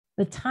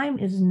The time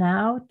is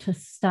now to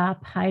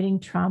stop hiding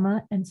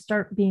trauma and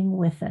start being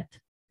with it.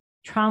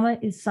 Trauma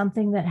is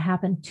something that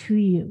happened to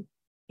you.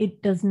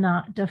 It does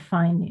not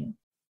define you.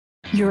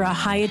 You're a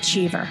high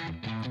achiever.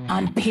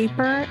 On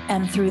paper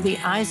and through the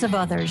eyes of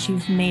others,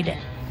 you've made it.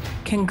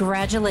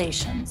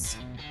 Congratulations.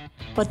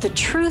 But the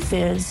truth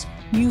is,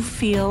 you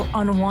feel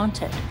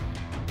unwanted,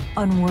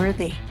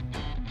 unworthy,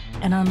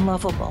 and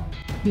unlovable.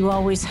 You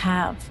always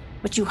have,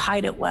 but you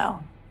hide it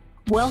well.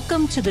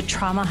 Welcome to the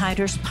Trauma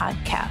Hiders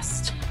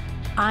Podcast.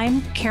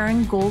 I'm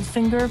Karen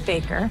Goldfinger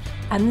Baker,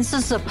 and this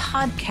is a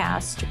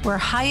podcast where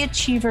high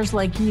achievers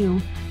like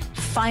you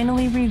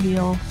finally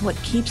reveal what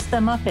keeps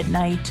them up at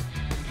night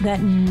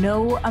that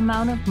no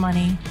amount of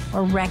money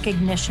or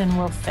recognition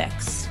will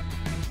fix.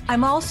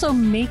 I'm also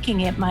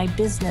making it my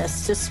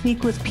business to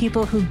speak with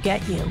people who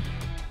get you.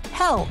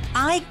 Hell,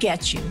 I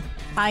get you.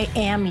 I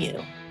am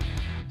you.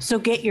 So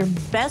get your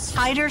best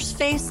hider's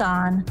face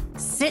on,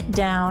 sit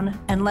down,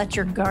 and let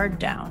your guard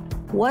down.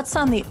 What's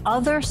on the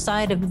other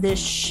side of this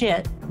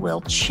shit will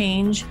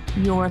change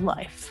your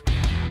life.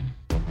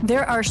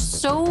 There are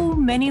so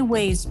many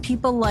ways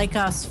people like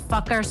us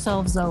fuck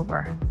ourselves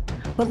over,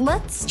 but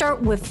let's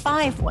start with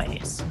 5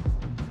 ways.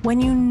 When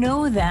you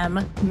know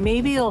them,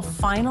 maybe you'll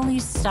finally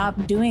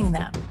stop doing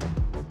them.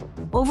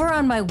 Over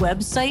on my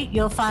website,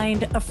 you'll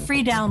find a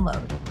free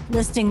download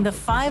listing the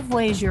 5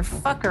 ways your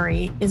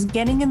fuckery is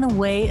getting in the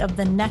way of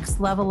the next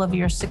level of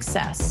your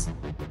success.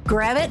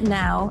 Grab it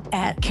now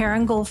at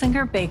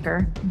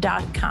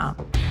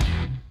KarenGoldfingerBaker.com.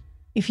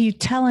 If you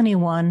tell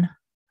anyone,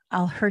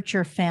 I'll hurt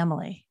your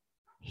family,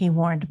 he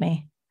warned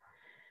me.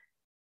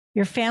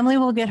 Your family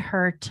will get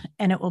hurt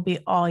and it will be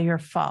all your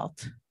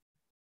fault.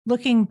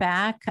 Looking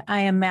back, I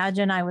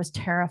imagine I was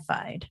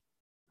terrified,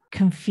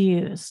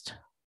 confused.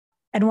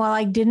 And while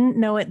I didn't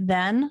know it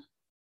then,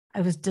 I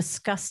was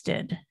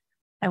disgusted.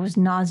 I was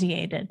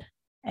nauseated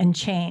and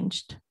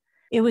changed.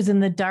 It was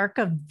in the dark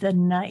of the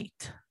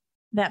night,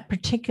 that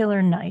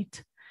particular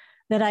night,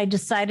 that I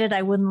decided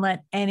I wouldn't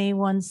let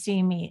anyone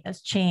see me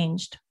as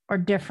changed or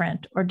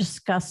different or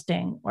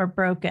disgusting or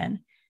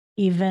broken,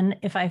 even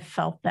if I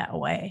felt that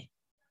way.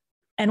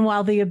 And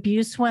while the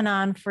abuse went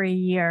on for a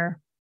year,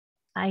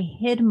 I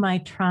hid my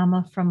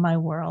trauma from my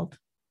world.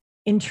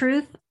 In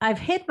truth, I've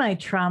hid my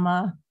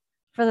trauma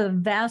for the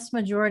vast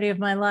majority of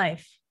my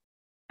life.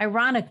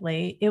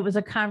 Ironically, it was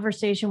a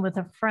conversation with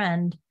a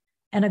friend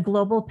and a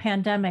global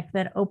pandemic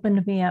that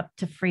opened me up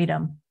to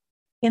freedom.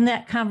 In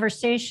that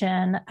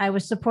conversation, I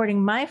was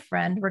supporting my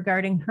friend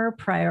regarding her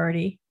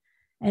priority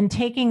and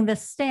taking the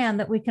stand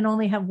that we can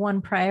only have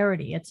one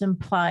priority. It's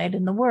implied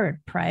in the word.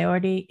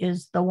 Priority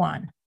is the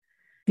one,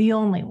 the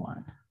only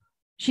one.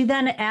 She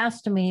then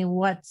asked me,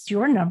 what's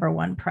your number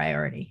one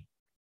priority?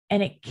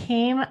 And it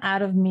came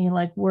out of me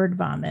like word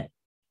vomit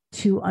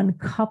to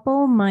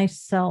uncouple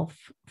myself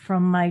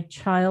from my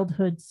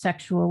childhood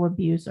sexual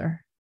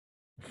abuser.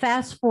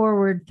 Fast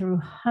forward through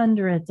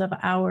hundreds of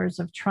hours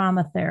of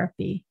trauma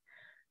therapy,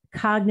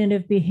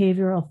 cognitive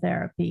behavioral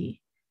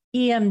therapy,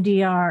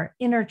 EMDR,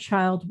 inner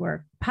child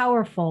work,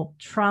 powerful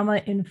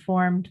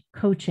trauma-informed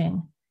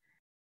coaching,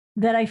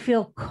 that I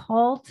feel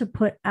called to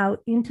put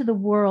out into the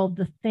world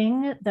the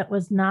thing that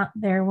was not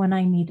there when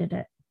I needed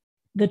it,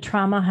 the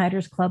Trauma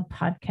Hiders Club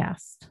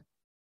podcast.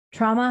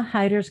 Trauma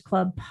Hiders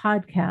Club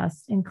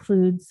podcast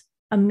includes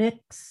a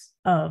mix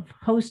of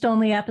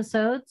host-only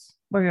episodes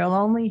where you'll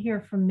only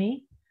hear from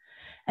me,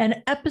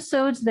 and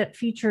episodes that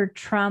feature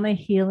trauma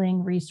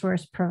healing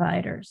resource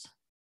providers.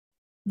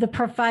 The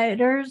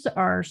providers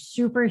are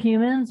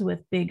superhumans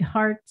with big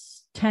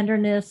hearts,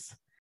 tenderness,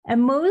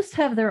 and most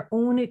have their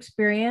own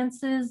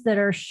experiences that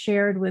are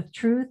shared with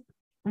truth,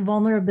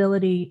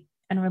 vulnerability,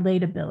 and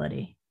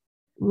relatability.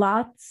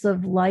 Lots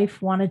of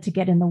life wanted to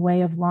get in the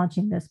way of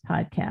launching this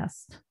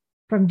podcast.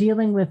 From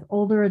dealing with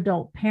older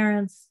adult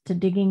parents to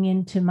digging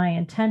into my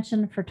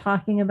intention for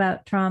talking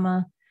about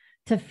trauma,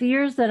 to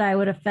fears that I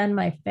would offend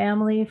my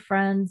family,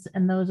 friends,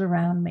 and those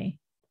around me.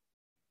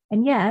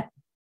 And yet,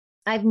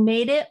 I've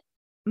made it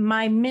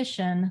my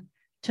mission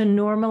to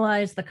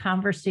normalize the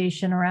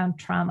conversation around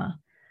trauma.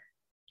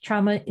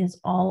 Trauma is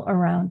all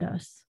around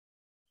us.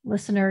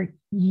 Listener,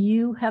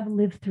 you have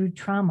lived through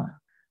trauma,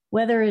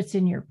 whether it's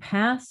in your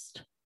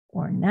past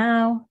or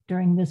now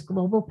during this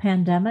global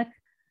pandemic,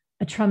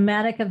 a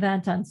traumatic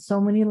event on so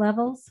many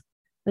levels.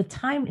 The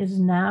time is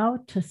now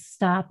to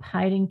stop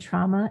hiding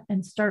trauma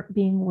and start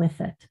being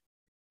with it.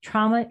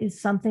 Trauma is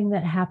something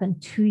that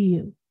happened to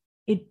you.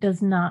 It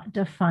does not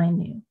define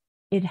you.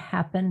 It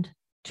happened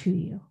to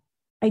you.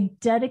 I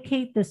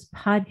dedicate this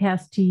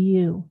podcast to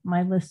you,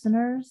 my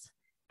listeners,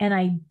 and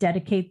I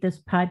dedicate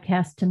this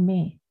podcast to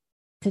me,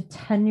 to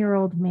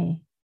 10-year-old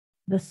me,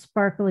 the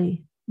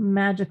sparkly,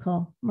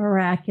 magical,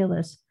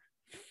 miraculous,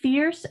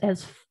 fierce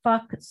as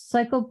fuck,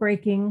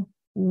 cycle-breaking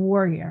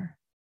warrior.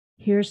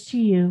 Here's to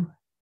you.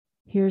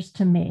 Here's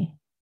to me.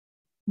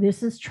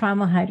 This is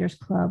Trauma Hiders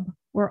Club,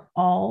 where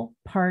all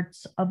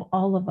parts of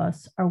all of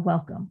us are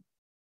welcome.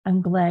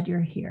 I'm glad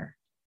you're here.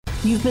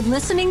 You've been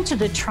listening to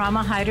the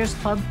Trauma Hiders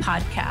Club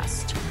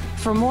podcast.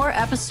 For more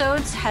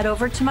episodes, head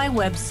over to my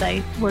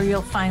website where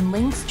you'll find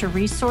links to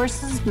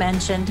resources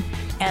mentioned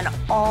and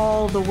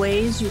all the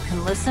ways you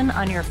can listen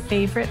on your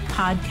favorite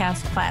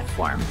podcast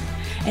platform.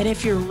 And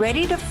if you're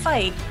ready to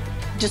fight,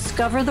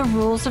 discover the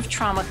rules of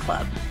Trauma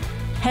Club.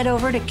 Head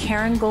over to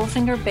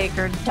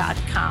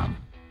KarenGoldfingerBaker.com.